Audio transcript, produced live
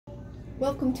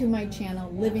Welcome to my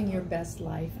channel, Living Your Best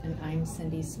Life, and I'm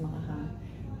Cindy Smaha.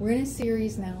 We're in a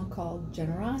series now called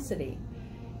Generosity,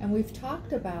 and we've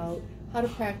talked about how to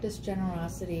practice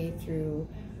generosity through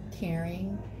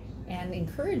caring and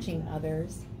encouraging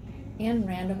others and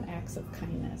random acts of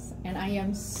kindness. And I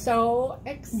am so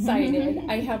excited.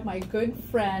 I have my good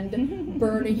friend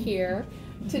Berta here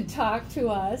to talk to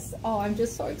us. Oh, I'm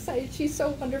just so excited. She's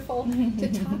so wonderful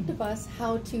to talk to us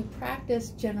how to practice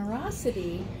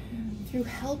generosity through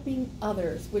helping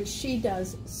others, which she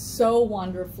does so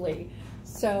wonderfully.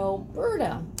 So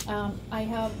Berta, I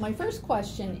have my first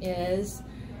question is,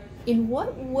 in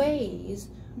what ways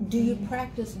do you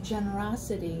practice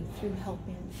generosity through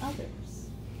helping others?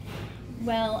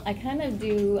 Well, I kind of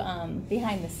do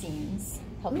behind the scenes,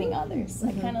 helping others.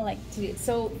 I kind of like to do.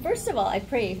 So first of all, I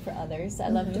pray for others. I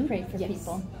love to pray for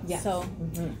people. Yes. So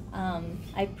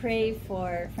I pray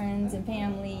for friends and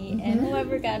family and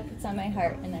whoever God puts on my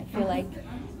heart. And I feel like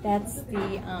that's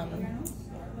the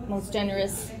most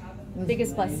generous,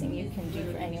 biggest blessing you can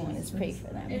do for anyone is pray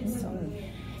for them. So,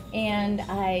 and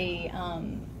I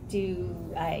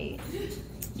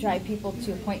drive people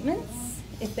to appointments.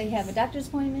 If they have a doctor's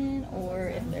appointment or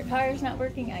if their car is not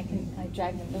working, I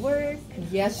drive them to work.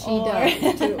 Yes, she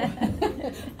does too.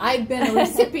 I've been a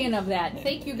recipient of that.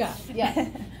 Thank you, God.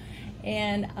 Yes.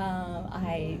 And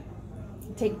I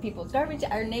take people's garbage.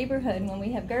 Our neighborhood, when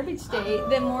we have garbage day,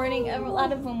 the morning, a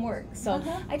lot of them work. So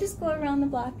I just go around the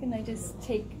block and I just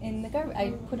take in the garbage.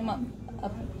 I put them up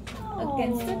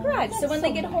against the garage. So when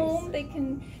they get home, they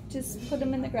can just put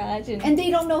them in the garage. And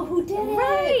they don't know who did it.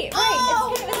 Right.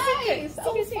 Oh, it's kind of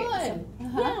a nice. secret. Fun.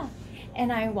 Yeah.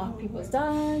 And I walk people's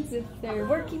dogs if they're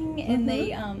working. And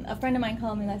they, a friend of mine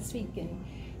called me last week and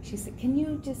she said, "Can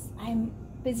you just, I'm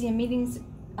busy in meetings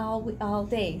all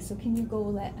day, so can you go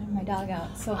let my dog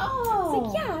out?" So I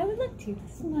was like, yeah, I would love to.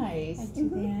 That's nice. I do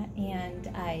that. And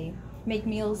I make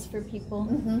meals for people.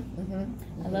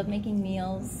 I love making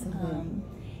meals.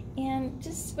 And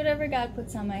just whatever God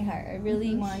puts on my heart. I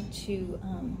really want to,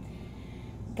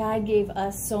 God gave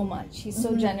us so much. He's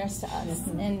so generous to us.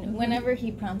 And whenever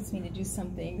He prompts me to do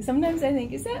something, sometimes I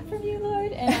think, is that from you,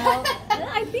 Lord? And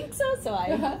I think so. So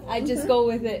I just go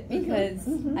with it because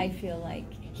I feel like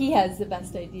He has the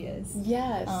best ideas.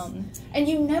 Yes. And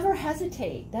you never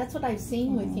hesitate. That's what I've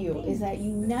seen with you, is that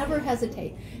you never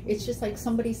hesitate. It's just like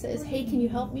somebody says, "Hey, can you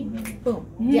help me?" Boom.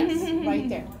 Yes, right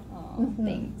there.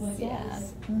 Thanks.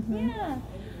 Yes. Yeah.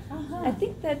 I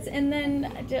think that's, and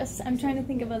then I'm trying to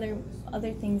think of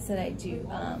other things that I do.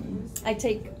 I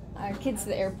take our kids to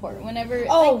the airport whenever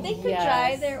they could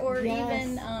drive there, or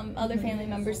even other family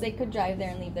members, they could drive there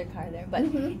and leave their car there, but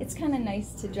it's kind of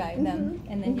nice to drive them,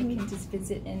 and then you can just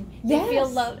visit and they feel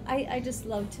loved. I just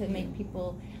love to make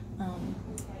people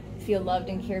feel loved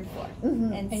and cared for,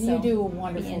 and so you do a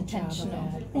wonderful intentional. job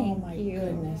of that. Thank Oh my you.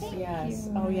 goodness, Thank yes.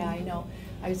 you. Oh yeah, I know.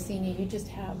 I've seen you. You just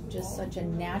have such a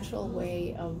natural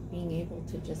way of being able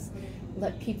to just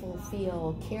let people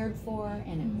feel cared for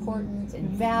and important and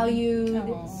valued.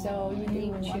 So you do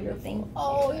wonderful.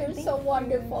 Oh, you're so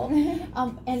wonderful.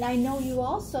 And I know you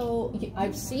also,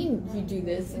 I've seen you do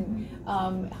this and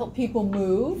help people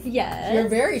move. Yes. You're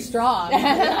very strong.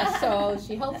 Yeah, so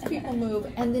she helps people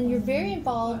move. And then you're very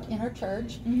involved in our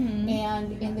church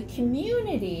and in the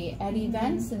community at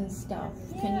events and stuff.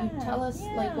 Can you tell us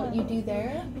like what you do there?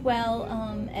 Well,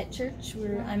 at church,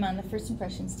 I'm on the First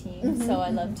Impressions team, so I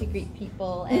love to greet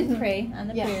people and pray on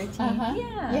the prayer team.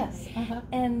 Yes.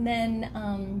 And then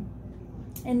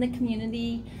in the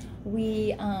community,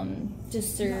 we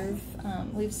just serve.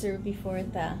 We've served before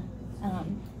at the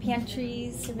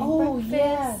pantries, serving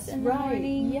breakfast in the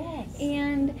morning.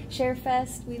 And Share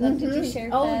Fest. We love to do Share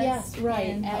Fest. Oh, yes,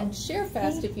 right. And Share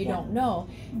Fest, if you don't know,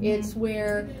 it's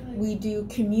where we do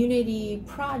community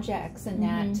projects and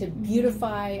that to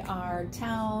beautify our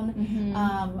town,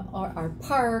 or our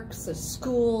parks, the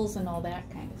schools, and all that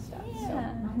kind of stuff.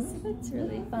 Yeah, so that's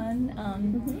really fun.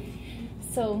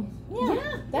 So,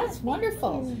 that's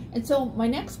wonderful. And so my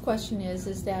next question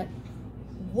is that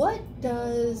what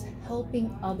does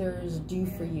helping others do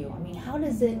for you? I mean, how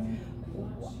does it,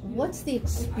 what's the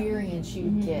experience you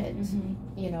get?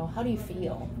 You know, how do you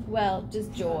feel? Well,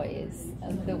 just joy is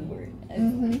the word.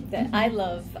 That I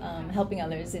love helping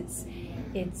others. It's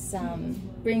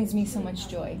brings me so much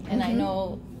joy. And I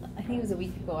know, I think it was a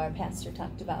week ago, our pastor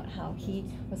talked about how he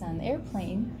was on the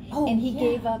airplane and he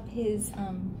gave up his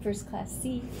first class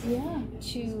seat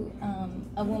to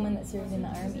a woman that served in the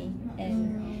Army.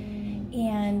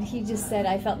 And he just said,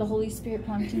 I felt the Holy Spirit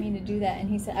prompting me to do that. And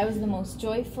he said, I was the most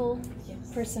joyful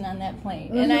person on that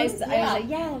plane. And I was like,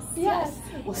 yes.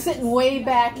 Well, sitting way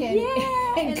back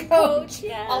and coach,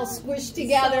 all squished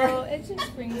together. So it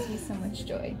just brings me so much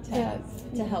joy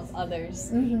to help others.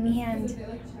 And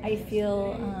I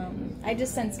feel, I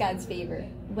just sense God's favor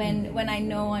when I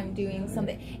know I'm doing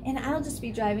something. And I'll just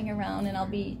be driving around and I'll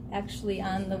be actually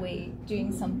on the way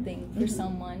doing something for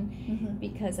someone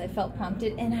because I felt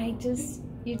prompted. And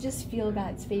you just feel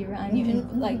God's favor on you,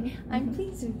 and like I'm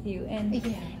pleased with you, and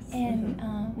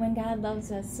when God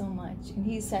loves us so much, and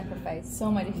He's sacrificed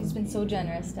so much, He's been so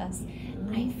generous to us,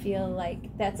 I feel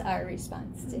like that's our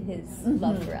response to His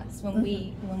love for us. When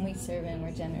we serve and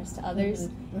we're generous to others,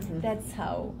 that's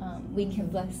how we can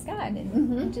bless God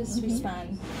and just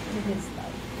respond to His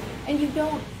love. And you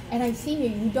don't, and I've seen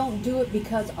you don't do it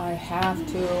because I have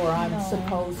to or I'm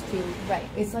supposed to. Right.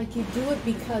 It's like you do it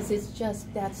because it's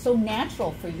just, that's so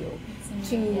natural for you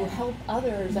to help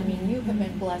others. I mean, you have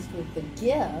been blessed with the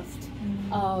gift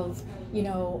of, you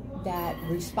know, that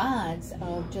response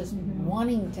of just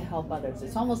wanting to help others.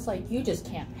 It's almost like you just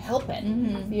can't help it.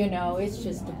 You know, it's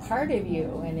just a part of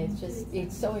you, and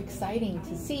it's so exciting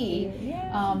to see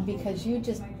because you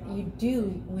do,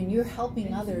 when you're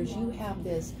helping others, you have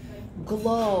this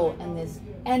glow and this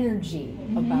energy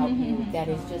about you that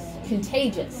is just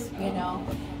contagious, you know.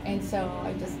 And so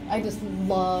I just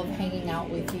love hanging out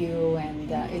with you, and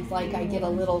it's like I get a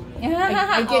little,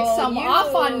 I get some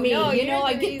off on me, you know,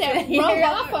 I get that rub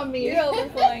off on me. You're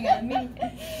overflowing on me,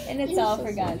 and it's all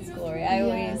for God's glory. I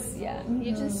always,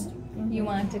 you just. You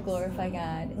want to glorify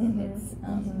God,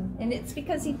 and it's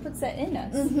because He puts that in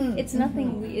us. It's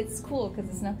nothing. It's cool because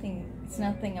it's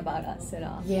nothing about us at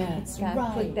all. It's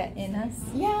God put that in us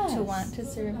to want to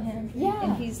serve Him,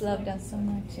 and He's loved us so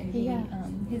much,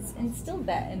 and He's instilled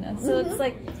that in us. So it's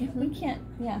like we can't.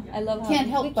 I love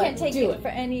how we can't take it for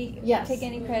any take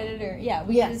any credit or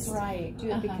we just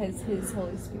do it because His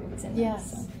Holy Spirit's in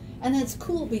us. So. And that's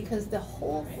cool because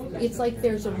it's like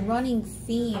there's a running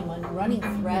theme and running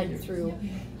thread through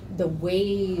the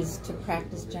ways to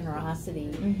practice generosity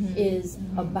is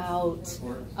about,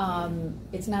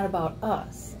 it's not about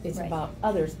us, it's about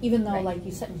others. Even though, like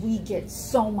you said, we get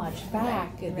so much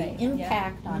back, the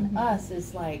impact on us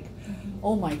is like,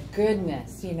 oh my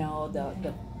goodness, you know,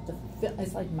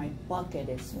 it's like my bucket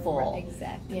is full,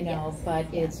 you know, but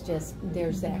it's just,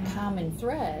 there's that common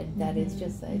thread that it's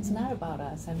just, it's not about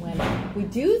us. And when we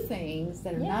do things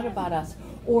that are not about us,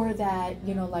 or that,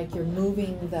 you know, like you're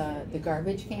moving the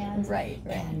garbage cans,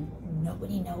 and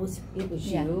nobody knows it was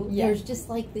you, there's just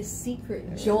like this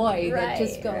secret joy that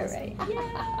just goes, they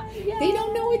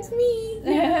don't know it's me.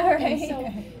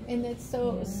 And it's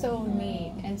so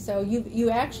neat. And so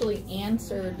you actually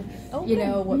answered, you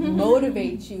know, what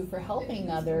motivates you for helping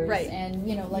others. And,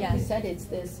 you know, like you said, it's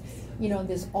this, you know,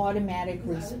 this automatic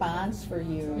response for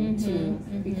you to,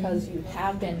 because you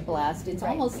have been blessed. It's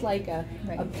almost like a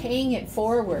paying it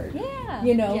forward,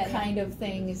 you know, kind of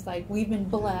thing. It's like we've been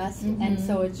blessed, and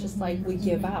so it's just like we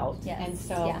give out. And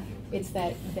so it's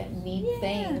that neat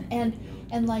thing.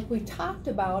 And like we talked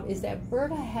about, is that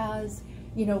Berta has,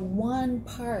 you know, one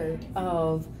part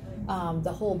of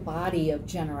the whole body of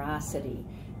generosity,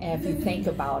 if you think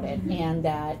about it, and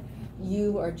that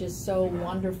you are just so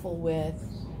wonderful with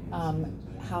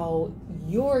how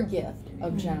your gift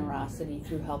of generosity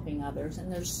through helping others,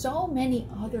 and there's so many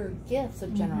other gifts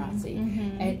of generosity,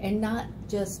 and not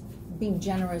just being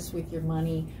generous with your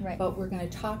money, but we're going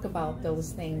to talk about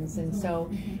those things. And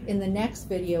so in the next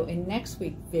video, in next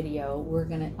week's video,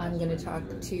 I'm going to talk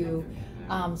to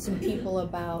some people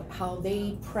about how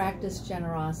they practice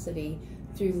generosity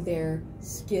through their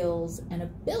skills and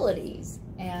abilities.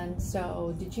 And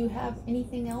so, did you have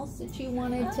anything else that you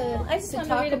wanted to I just want to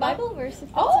talk read about? a Bible verse.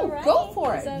 If that's all right. Go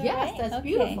for it. Is that Yes, all right? that's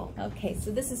beautiful. Okay,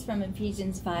 so this is from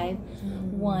Ephesians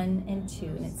 5:1 and 2,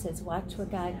 and it says, "Watch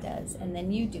what God does, and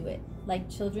then you do it,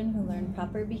 like children who learn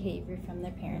proper behavior from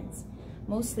their parents.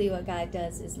 Mostly what God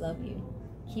does is love you.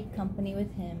 Keep company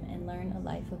with Him and learn a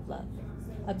life of love.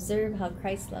 Observe how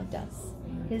Christ loved us.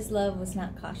 His love was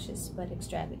not cautious, but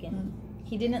extravagant.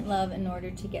 He didn't love in order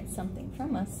to get something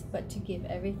from us, but to give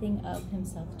everything of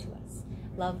Himself to us.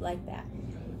 Love like that."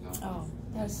 Oh,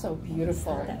 that's so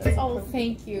beautiful.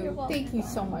 Thank you. Thank you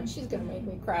so much. She's going to make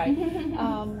me cry.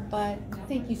 But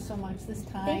thank you so much. This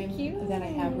time that I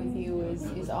have with you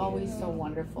is always so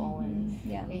wonderful. And,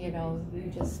 you know,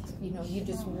 you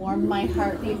just warmed my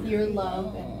heart with your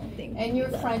love and your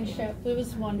friendship. It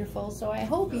was wonderful. So I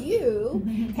hope you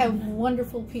have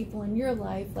wonderful people in your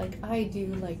life like I do,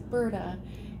 like Berta.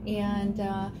 And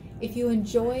if you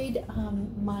enjoyed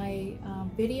my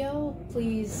video,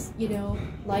 please,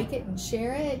 like it and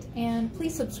share it. And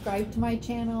please subscribe to my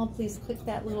channel. Please click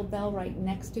that little bell right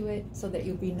next to it so that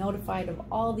you'll be notified of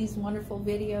all these wonderful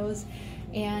videos.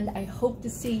 And I hope to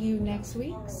see you next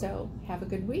week. So have a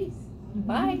good week.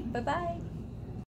 Bye. Bye-bye.